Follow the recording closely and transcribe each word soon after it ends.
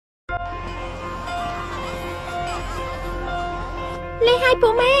លេហើយពួ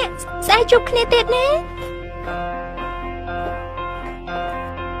កម៉ែស្អែកជួបគ្នាទៀតណា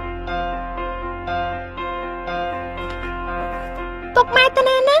ពុកម៉ែទៅ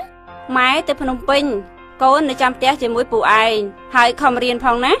ណាហ្នឹងម៉ែទៅភ្នំពេញកូននៅចាំផ្ទះជាមួយពូឯងហើយខំរៀនផ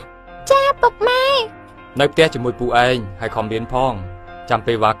ងណាចាពុកម៉ែនៅផ្ទះជាមួយពូឯងហើយខំរៀនផងចាំ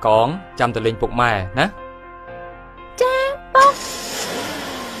ពេលវ៉ាកងចាំទៅលេងពុកម៉ែណាចាពុក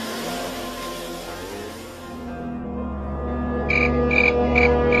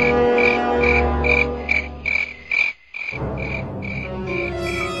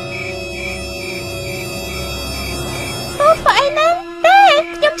ប៉អីណាទេ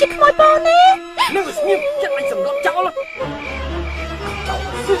ខ្ញុំជាខ្មោយបោណានឹងស្ងៀមចិត្តអញសម្លប់ចោល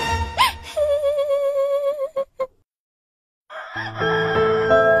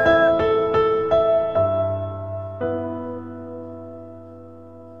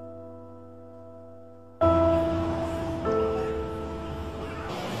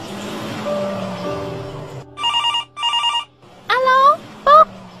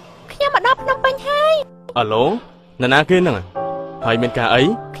អាឡូនរណាគេហ្នឹងហើយមានការអី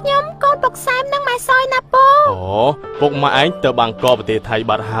ខ្ញុំកូនពុកសែមនិងម៉ែសយណាពូអូពុកម៉ែឯងទៅបាងកកប្រទេសថៃ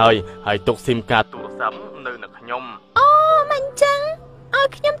បាត់ហើយទុកស៊ីមកាតទូរស័ព្ទនៅខ្ញុំអូមិនចឹងឲ្យ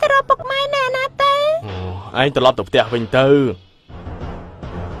ខ្ញុំទៅរកពុកម៉ែណាទេឯងត្រឡប់ទៅផ្ទះវិញទៅ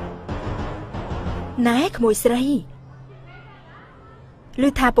ណែក្មួយស្រីឮ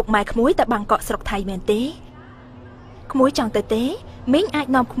ថាពុកម៉ែក្មួយទៅបាងកកស្រុកថៃមែនទេក្មួយចង់ទៅទេមីងអាច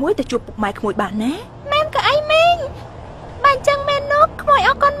នាំក្មួយទៅជួបពុកម៉ែក្មួយបានណាម៉ែក៏អីមីងបើអញ្ចឹងមែននោះក្មួយអ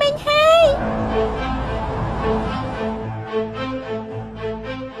រគុណមីងហើយ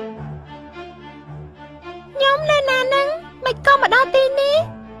ខ្ញុំនៅណាហ្នឹងមិនក៏មកដល់ទីនេះ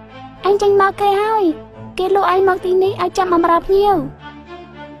អញចេញមកគេហើយគេលក់អញមកទីនេះឲ្យចាំបម្រើភ្ញៀវ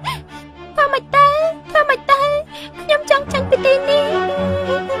ធ្វើម៉េចទៅខ្ញុំចង់ចាញ់ពីទីនេះ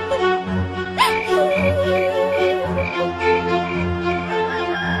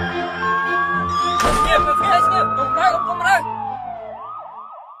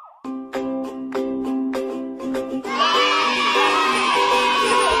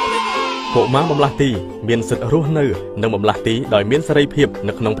ពួកម៉ាបំលាស់ទីមានសិទ្ធិរស់នៅនិងបំលាស់ទីដោយមានសេរីភាព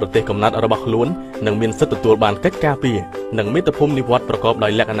នៅក្នុងប្រទេសកំណើតរបស់ខ្លួននិងមានសិទ្ធិទទួលបានកិច្ចការពារនិងមាតុភូមិនិវត្តន៍ប្រកបដោ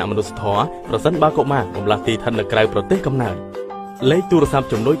យលក្ខណៈមនុស្សធម៌ប្រសិនបើកុមារបំលាស់ទីស្ថិតនៅក្រៅប្រទេសកំណើតលេខទូរស័ព្ទ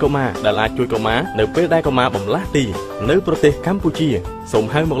ជំនួយកុមារដែលអាចជួយកុមារនៅពេលដែលកុមារបំលាស់ទីនៅប្រទេសកម្ពុជាសូម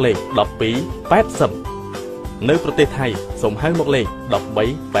ហៅមកលេខ1280នៅប្រទេសថៃសូមហៅមកលេខ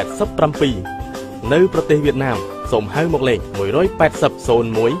1387នៅប្រទេសវៀតណាមសូមហៅមកលេខ180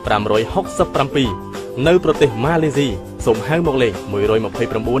 01 567នៅប្រទេសម៉ាឡេស៊ីសូមហៅមកលេខ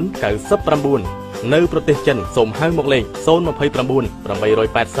129 99នៅប្រទេសចិនសូមហៅមកលេខ029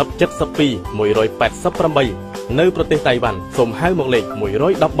 880 72 188នៅប្រទេសតៃវ៉ាន់សូមហៅមកលេខ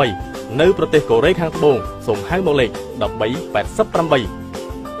113នៅប្រទេសកូរ៉េខាងត្បូងសូមហៅមកលេខ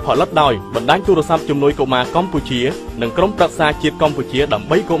1388ផលិតដោយបណ្ដាញទូរស័ព្ទជំនួយកុមារកម្ពុជានិងក្រុមប្រឹក្សាជាតិកម្ពុជាដើម្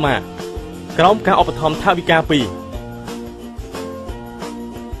បីកុមារក្រោមការឧបត្ថម្ភថវិកាពី